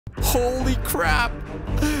Holy crap!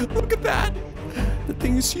 Look at that! The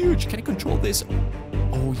thing is huge. Can I control this?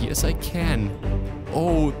 Oh, yes, I can.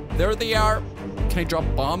 Oh, there they are. Can I drop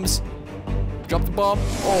bombs? Drop the bomb.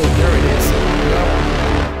 Oh, there it is.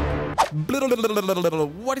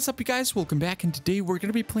 What is up, you guys? Welcome back, and today we're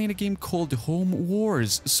gonna be playing a game called Home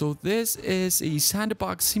Wars. So this is a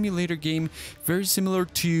sandbox simulator game, very similar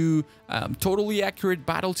to Totally Accurate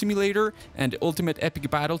Battle Simulator and Ultimate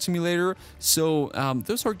Epic Battle Simulator. So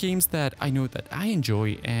those are games that I know that I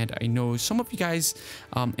enjoy, and I know some of you guys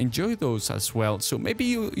enjoy those as well. So maybe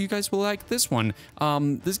you guys will like this one.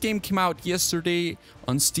 This game came out yesterday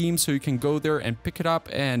on Steam, so you can go there and pick it up.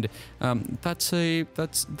 And that's a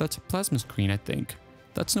plasma screen, I think.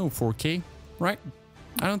 That's no 4K, right?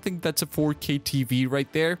 I don't think that's a 4K TV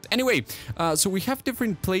right there. Anyway, so we have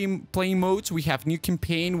different playing modes. We have new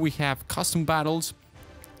campaign, we have custom battles.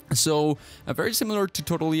 So very similar to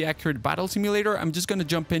Totally Accurate Battle Simulator. I'm just going to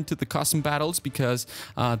jump into the custom battles because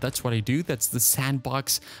that's what I do. That's the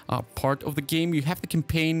sandbox part of the game. You have the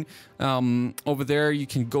campaign over there. You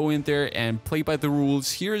can go in there and play by the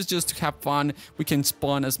rules. Here is just to have fun. We can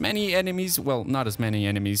spawn as many enemies. Well, not as many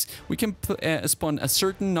enemies. We can spawn a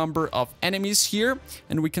certain number of enemies here,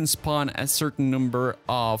 and we can spawn a certain number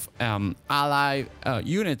of ally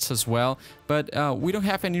units as well. But we don't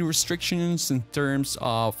have any restrictions in terms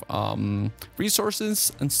of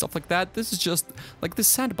resources and stuff like that. This is just like the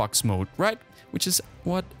sandbox mode, right? Which is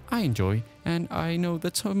what I enjoy, and I know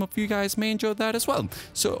that some of you guys may enjoy that as well.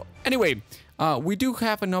 So anyway, we do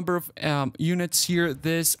have a number of units here.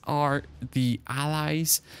 These are the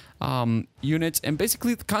allies units, and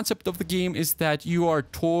basically the concept of the game is that you are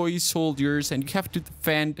toy soldiers and you have to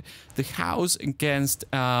defend the house against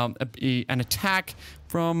an attack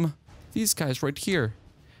from these guys right here.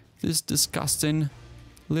 This disgusting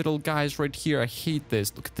little guys right here. I hate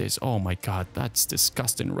this. Look at this. Oh my god, that's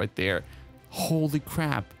disgusting right there. Holy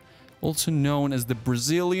crap. Also known as the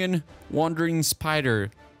Brazilian wandering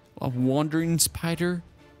spider. A wandering spider?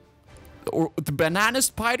 Or the banana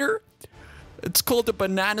spider? It's called the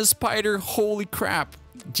banana spider. Holy crap.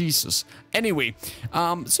 Jesus. Anyway,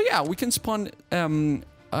 so yeah, we can spawn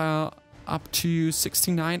up to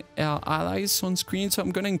 69 allies on screen. So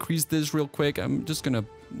I'm gonna increase this real quick. I'm just gonna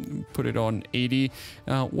put it on 80.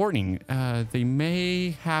 Warning, they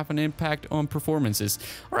may have an impact on performances.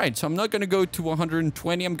 All right, so I'm not gonna go to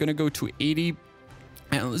 120. I'm gonna go to 80,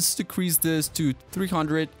 and let's decrease this to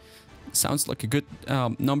 300. Sounds like a good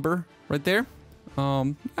number right there.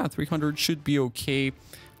 Yeah, 300 should be okay.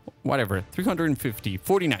 Whatever, 350,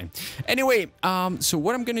 49. Anyway, so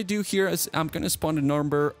what I'm gonna do here is I'm gonna spawn a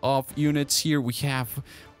number of units here. We have,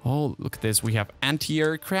 oh, look at this. We have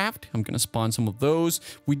anti-aircraft. I'm gonna spawn some of those.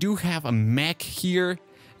 We do have a mech here.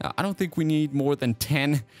 I don't think we need more than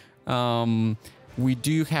 10. We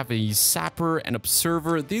do have a sapper and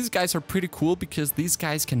observer. These guys are pretty cool because these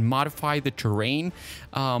guys can modify the terrain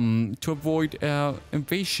to avoid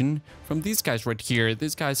invasion from these guys right here.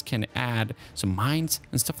 These guys can add some mines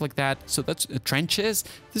and stuff like that. So that's trenches.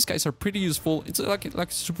 These guys are pretty useful. It's like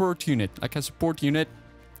a support unit,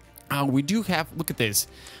 we do have, look at this,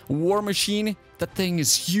 war machine. That thing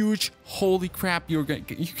is huge. Holy crap!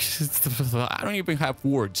 I don't even have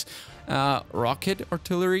words. Rocket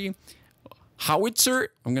artillery. Howitzer,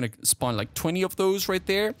 I'm gonna spawn like 20 of those right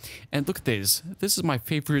there. And look at this. This is my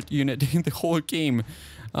favorite unit in the whole game.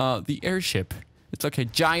 The airship. It's like a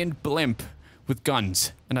giant blimp with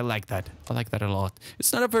guns, and I like that. I like that a lot.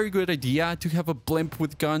 It's not a very good idea to have a blimp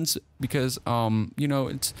with guns because, you know,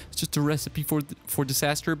 it's just a recipe for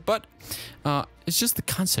disaster. But it's just the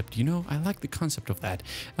concept, you know. I like the concept of that.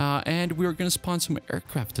 And we're gonna spawn some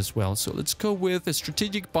aircraft as well. So let's go with a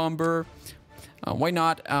strategic bomber. Why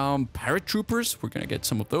not paratroopers? We're gonna get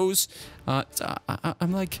some of those.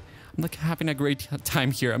 I'm like having a great time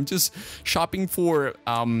here. I'm just shopping for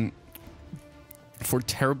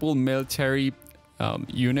terrible military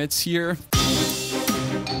units here.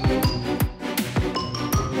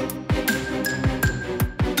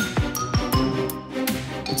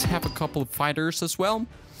 Let's have a couple of fighters as well.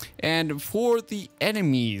 And for the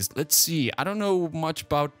enemies, let's see. I don't know much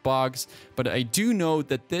about bugs, but I do know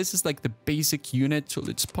that this is like the basic unit. So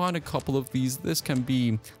let's spawn a couple of these. This can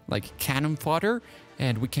be like cannon fodder,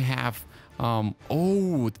 and we can have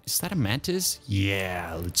oh, is that a mantis?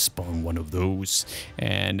 Yeah, let's spawn one of those.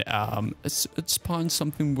 And let's spawn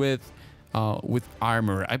something with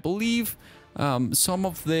armor. I believe some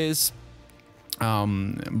of this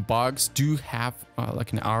bugs do have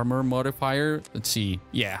like an armor modifier. Let's see.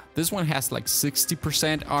 Yeah, this one has like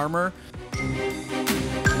 60% armor.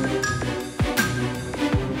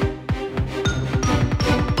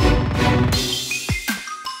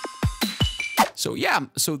 So yeah,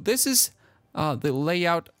 so this is the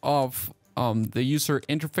layout of the user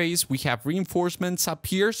interface. We have reinforcements up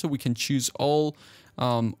here, so we can choose all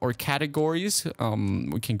or categories.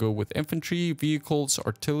 We can go with infantry, vehicles,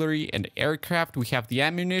 artillery, and aircraft. We have the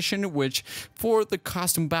ammunition, which for the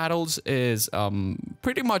custom battles is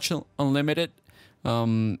pretty much unlimited.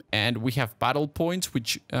 And we have battle points,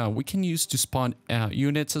 which we can use to spawn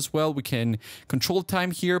units as well. We can control time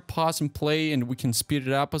here, pause and play, and we can speed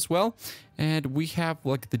it up as well. And we have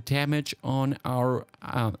like the damage on our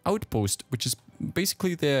outpost, which is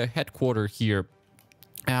basically the headquarters here.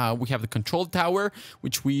 We have the control tower,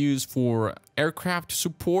 which we use for aircraft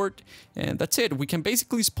support, and that's it. We can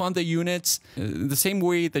basically spawn the units the same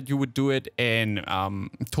way that you would do it in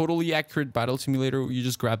totally accurate battle simulator. You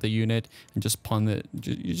just grab the unit and just spawn the.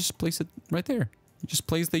 You just place it right there. You just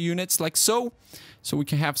place the units like so. So we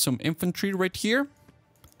can have some infantry right here.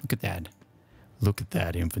 Look at that. Look at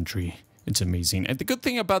that infantry. It's amazing. And the good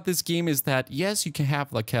thing about this game is that, yes, you can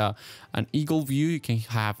have like an eagle view. You can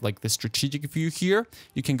have like the strategic view here.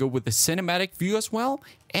 You can go with the cinematic view as well.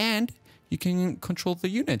 And you can control the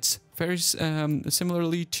units. Very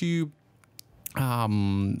similarly to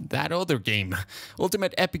that other game,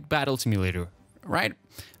 Ultimate Epic Battle Simulator, right?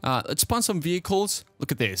 Let's spawn some vehicles.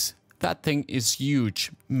 Look at this. That thing is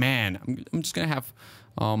huge. Man, I'm just going to have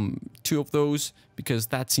 2 of those because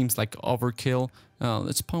that seems like overkill.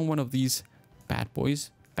 Let's spawn one of these bad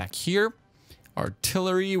boys back here.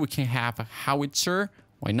 Artillery, we can have a howitzer.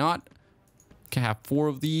 Why not? We can have 4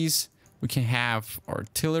 of these. We can have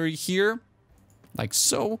artillery here, like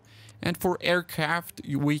so. And for aircraft,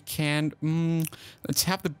 we can, let's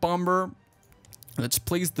have the bomber. Let's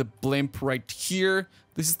place the blimp right here.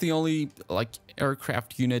 This is the only like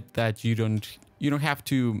aircraft unit that you don't have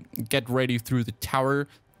to get ready through the tower,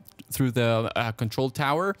 through the control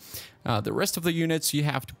tower. The rest of the units, you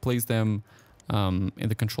have to place them in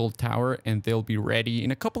the control tower and they'll be ready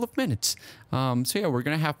in a couple of minutes. So yeah, we're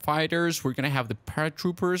gonna have fighters, we're gonna have the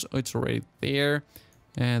paratroopers. Oh, it's already there.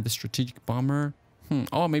 And the strategic bomber.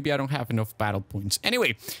 Oh, maybe I don't have enough battle points.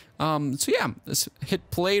 Anyway, so yeah, let's hit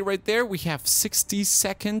play right there. We have 60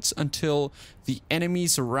 seconds until the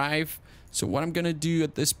enemies arrive. So what I'm gonna do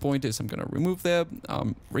at this point is I'm gonna remove the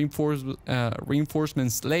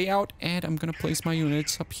reinforcements layout, and I'm gonna place my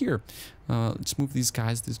units up here. Let's move these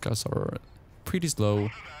guys. These guys are pretty slow,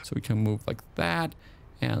 so we can move like that.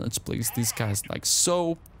 And let's place these guys like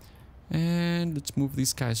so. And let's move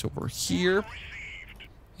these guys over here.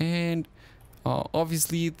 And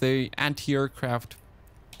obviously the anti-aircraft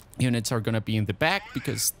units are gonna be in the back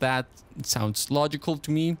because that sounds logical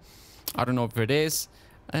to me. I don't know if it is.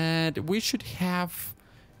 And we should have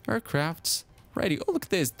aircrafts ready. Oh, look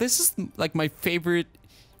at this. This is like my favorite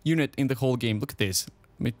unit in the whole game. Look at this.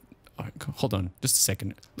 Hold on just a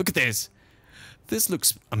second. Look at this. This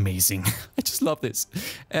looks amazing. I just love this.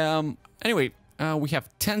 Anyway, we have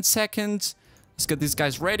 10 seconds. Let's get these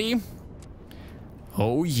guys ready.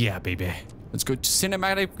 Oh yeah, baby. Let's go to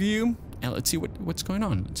cinematic view and let's see what's going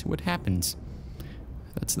on. Let's see what happens.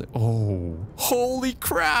 That's the... Oh, holy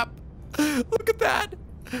crap. Look at that.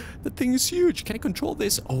 The thing is huge. Can I control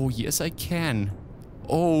this? Oh, yes, I can.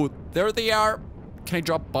 Oh, there they are. Can I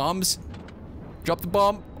drop bombs? Drop the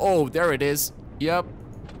bomb. Oh, there it is. Yep.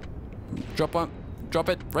 Drop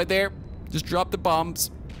it right there. Just drop the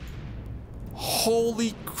bombs.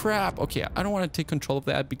 Holy crap. Okay, I don't want to take control of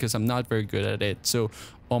that because I'm not very good at it. So,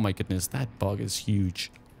 oh my goodness, that bug is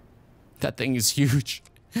huge. That thing is huge.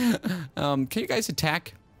 Can you guys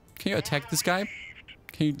attack? Can you attack this guy?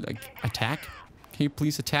 Can you, like, attack? Can you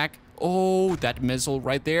please attack? Oh, that missile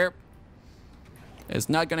right there. It's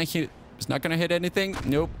not gonna hit. It's not gonna hit anything.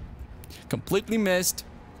 Nope. Completely missed.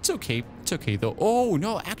 It's okay. It's okay, though. Oh,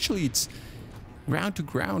 no, actually, it's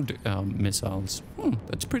ground-to-ground missiles.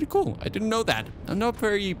 That's pretty cool. I didn't know that. I'm not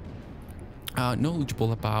very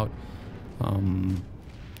knowledgeable about,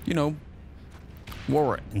 you know,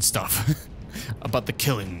 war and stuff. About the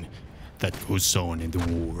killing that goes on in the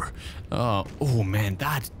war. Oh man,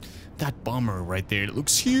 that bomber right there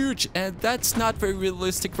looks huge, and that's not very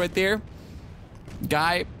realistic right there,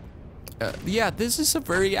 guy. Yeah, this is a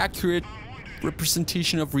very accurate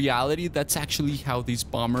representation of reality. That's actually how these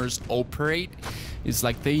bombers operate. It's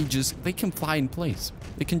like they can fly in place.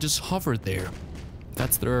 They can just hover there.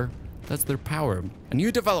 That's their power. A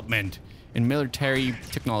new development in military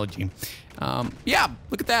technology. Yeah,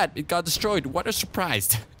 look at that. It got destroyed. What a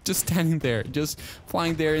surprise. Just standing there, just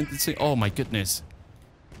flying there and saying, oh my goodness.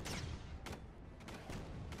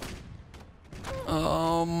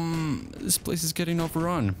 This place is getting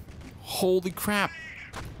overrun. Holy crap.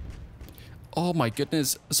 Oh my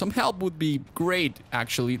goodness. Some help would be great,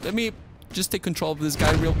 actually. Let me just take control of this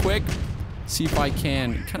guy real quick. See if I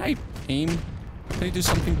can. Can I aim? Can I do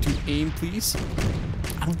something to aim, please?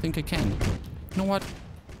 I don't think I can. You know what?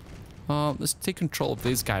 Let's take control of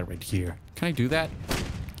this guy right here. Can I do that?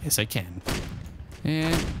 Yes, I can.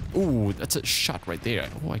 And, ooh, that's a shot right there.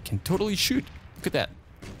 Oh, I can totally shoot. Look at that.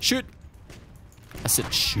 Shoot. I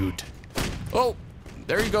said shoot. Oh,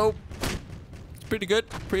 there you go. It's pretty good.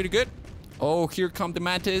 Pretty good. Oh, here come the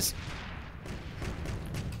mantis.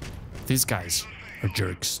 These guys are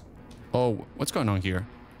jerks. Oh, what's going on here?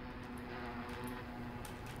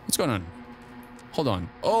 What's going on? Hold on.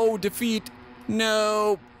 Oh, defeat.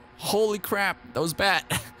 No. Holy crap. That was bad.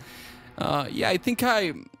 Yeah, I think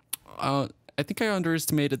I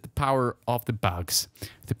underestimated the power of the bugs.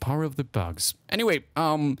 The power of the bugs. Anyway,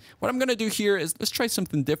 what I'm gonna do here is let's try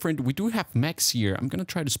something different. We do have mechs here. I'm gonna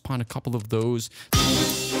try to spawn a couple of those.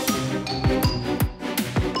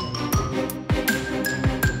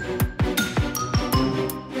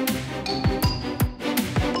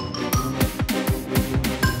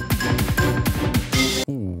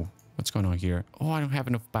 Ooh, what's going on here? Oh, I don't have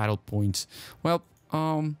enough battle points. Well,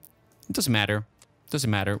 it doesn't matter. Doesn't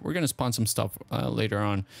matter. We're gonna spawn some stuff later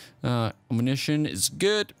on. Ammunition is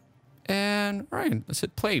good. And all right, let's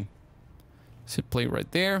hit play. Let's hit play right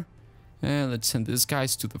there. And let's send these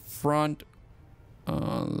guys to the front.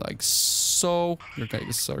 Like so. Your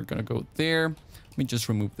guys are gonna go there. Let me just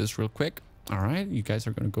remove this real quick. All right, you guys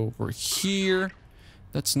are gonna go over here.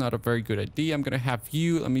 That's not a very good idea. I'm gonna have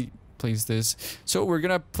you. Let me place this. So we're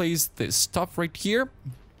gonna place this stuff right here.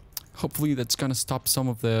 Hopefully that's gonna stop some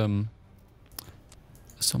of the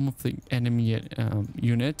enemy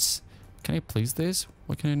units. Can I place this?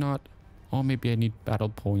 Why can I not? Oh, maybe I need battle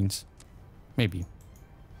points. Maybe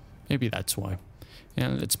that's why.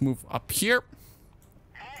 And let's move up here.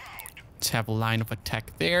 Let's have a line of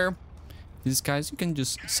attack there. These guys, you can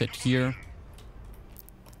just sit here.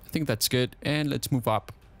 I think that's good. And let's move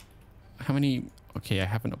up. How many? Okay, I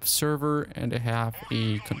have an observer and I have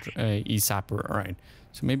a zapper. All right.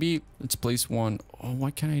 So maybe let's place one. Oh,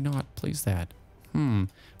 why can I not place that?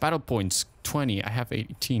 Battle points 20. I have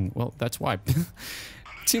 18. Well, that's why. It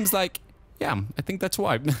seems like, yeah, I think that's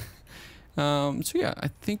why. So yeah, I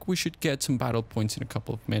think we should get some battle points in a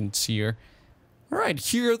couple of minutes here. All right,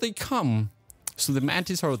 here they come. So the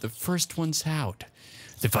mantis are the first ones out.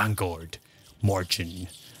 The vanguard, marching.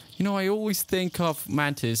 You know, I always think of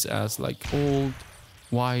mantis as like old,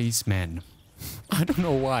 wise men. I don't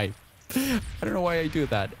know why. I don't know why I do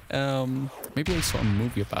that. Maybe I saw a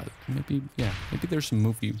movie about it. Maybe there's a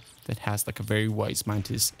movie that has like a very wise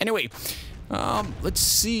mantis. Anyway, let's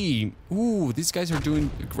see. Ooh, these guys are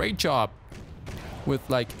doing a great job with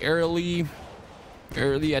like early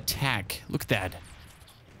attack. Look at that.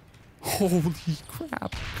 Holy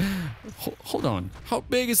crap. Hold on. How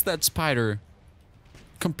big is that spider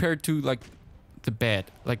compared to like the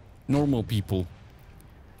bed, like normal people?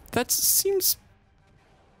 That seems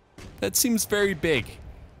very big.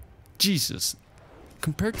 Jesus.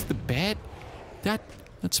 Compared to the bed, that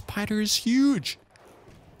spider is huge.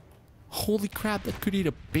 Holy crap, that could eat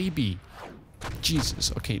a baby.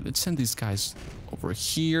 Jesus. Okay, let's send these guys over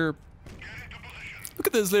here. Look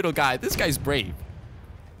at this little guy. This guy's brave.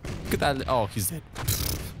 Look at that. Oh, he's dead.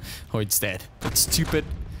 Oh, it's dead. That's stupid.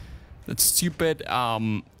 That's stupid.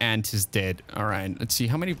 And he's dead. All right, let's see.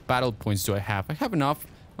 How many battle points do I have? I have enough.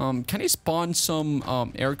 Can I spawn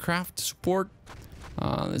some aircraft support?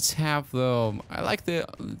 Let's have the... I like the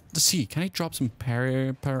sea. Can I drop some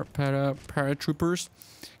paratroopers?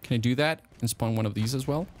 Can I do that? And spawn one of these as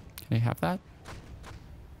well? Can I have that?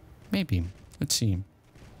 Maybe. Let's see. I'm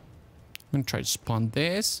going to try to spawn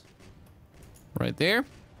this. Right there.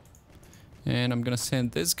 And I'm going to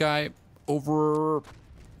send this guy over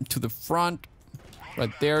to the front.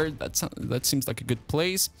 Right there. That seems like a good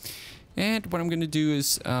place. And what I'm going to do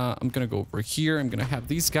is I'm going to go over here. I'm going to have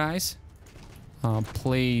these guys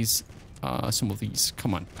place some of these.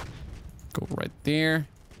 Come on. Go right there.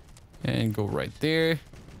 And go right there.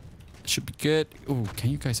 Should be good. Oh, can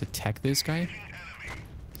you guys attack this guy?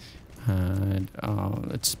 And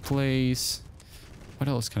let's place... What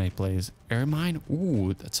else can I place? Air mine?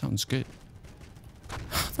 Ooh, that sounds good.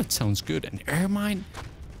 That sounds good. An air mine?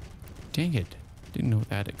 Dang it. Didn't know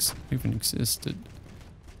that even existed.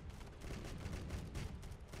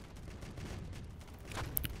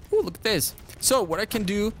 Ooh, look at this. So what I can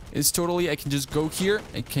do is I can just go here.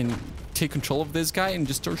 I can take control of this guy and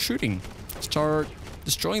just start shooting. Start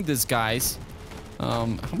destroying these guys. How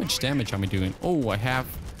much damage am I doing? Oh, I have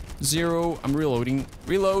 0. I'm reloading.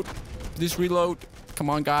 Reload. Please reload. Come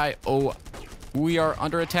on, guy. Oh, we are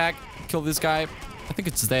under attack. Kill this guy. I think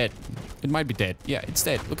it's dead. It might be dead. Yeah, it's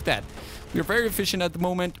dead. Look at that. We're very efficient at the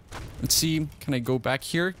moment. Let's see. Can I go back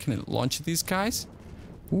here? Can I launch these guys?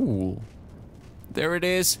 Ooh. There it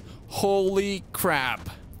is. Holy crap.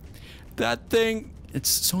 That thing, it's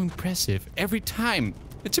so impressive. Every time.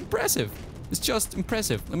 It's impressive. It's just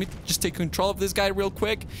impressive. Let me just take control of this guy real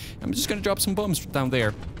quick. I'm just gonna drop some bombs down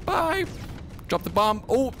there. Bye. Drop the bomb.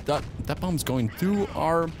 Oh, that bomb's going through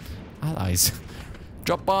our allies.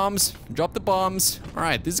 Drop bombs. Drop the bombs. All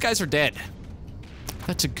right, these guys are dead.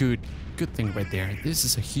 That's a good thing right there. This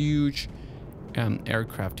is a huge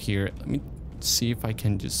aircraft here. Let me see if I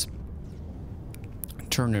can just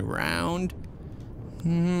turn it around.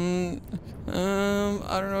 I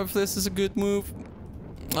don't know if this is a good move.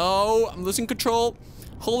 Oh, I'm losing control.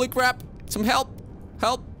 Holy crap. Some help.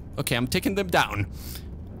 Help. Okay, I'm taking them down.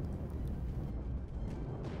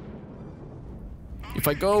 If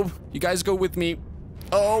I go, you guys go with me.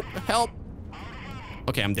 Oh, help.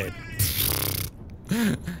 Okay, I'm dead.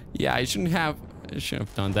 Yeah, I shouldn't have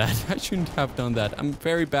done that. I shouldn't have done that. I'm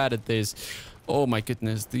very bad at this. Oh my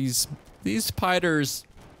goodness, these spiders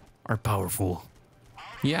are powerful.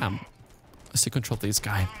 Yeah, let's take control of this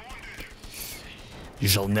guy. You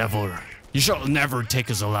shall never take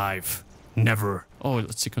us alive. Never. Oh,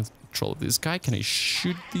 let's take control of this guy. Can I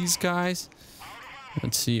shoot these guys?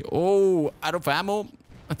 Let's see. Oh, out of ammo.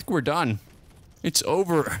 I think we're done. It's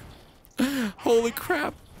over. Holy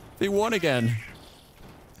crap. They won again.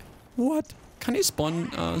 What? Can I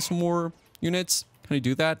spawn some more units? Can I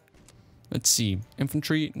do that? Let's see.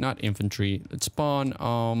 Infantry, not infantry. Let's spawn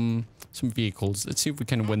some vehicles. Let's see if we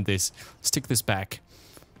can win this. Let's take this back.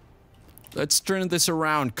 Let's turn this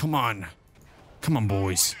around. Come on. Come on,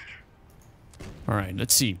 boys. All right,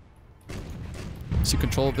 let's see. See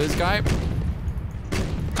control of this guy.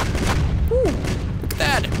 Woo, look at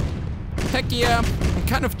that. Heck yeah. I'm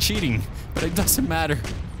kind of cheating, but it doesn't matter.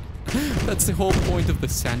 That's the whole point of the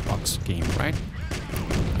Sandbox game, right?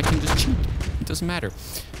 I can just cheat. It doesn't matter.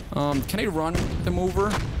 Can I run them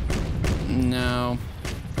over? No.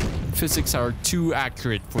 Physics are too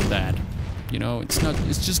accurate for that. You know, it's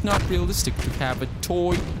just not realistic to have a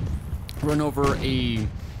toy run over a...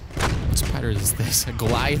 What spider is this? A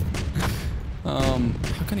Goliath?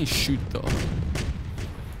 How can he shoot though?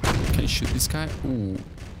 Can I shoot this guy? Ooh.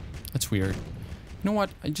 That's weird. You know what?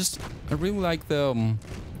 I really like the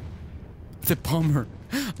bomber.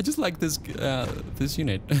 I just like this this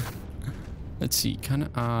unit. Let's see. Can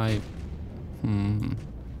I?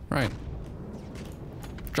 Right.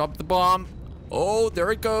 Drop the bomb. Oh,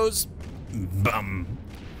 there it goes. Bum,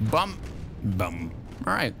 bum, bum.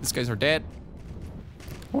 All right, these guys are dead.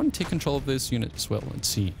 I want to take control of this unit as well. Let's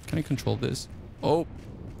see. Can I control this? Oh,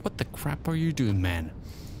 what the crap are you doing, man?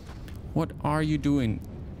 What are you doing?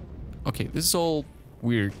 Okay, this is all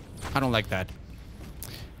weird. I don't like that.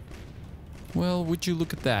 Well, would you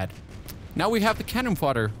look at that? Now we have the cannon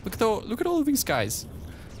fodder. Look at all of these guys.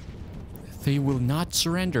 They will not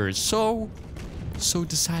surrender. So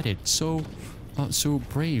decided. So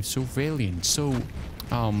brave. So valiant. So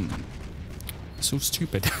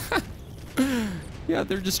stupid. Yeah,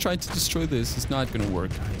 they're just trying to destroy this. It's not gonna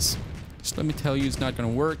work, guys. Just let me tell you, it's not gonna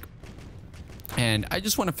work. And I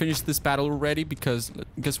just want to finish this battle already because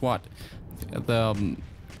guess what? The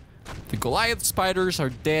Goliath spiders are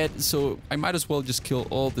dead, so I might as well just kill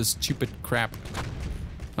all this stupid crap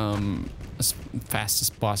as fast as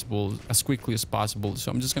possible, as quickly as possible. So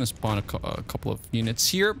I'm just gonna spawn a couple of units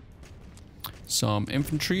here. Some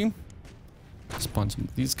infantry. Spawn some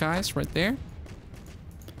of these guys right there.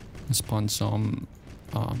 Spawn some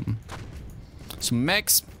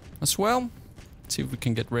mechs as well. Let's see if we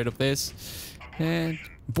can get rid of this. And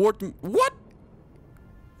board. What?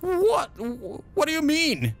 What do you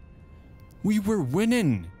mean? We were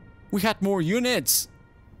winning. We had more units.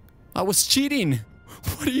 I was cheating.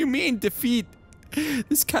 What do you mean defeat?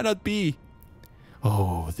 This cannot be.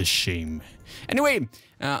 Oh, the shame. Anyway,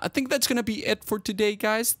 I think that's gonna be it for today,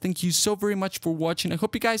 guys. Thank you so very much for watching. I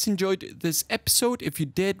hope you guys enjoyed this episode. If you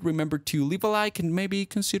did, remember to leave a like and maybe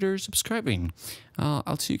consider subscribing.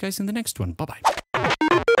 I'll see you guys in the next one. Bye-bye.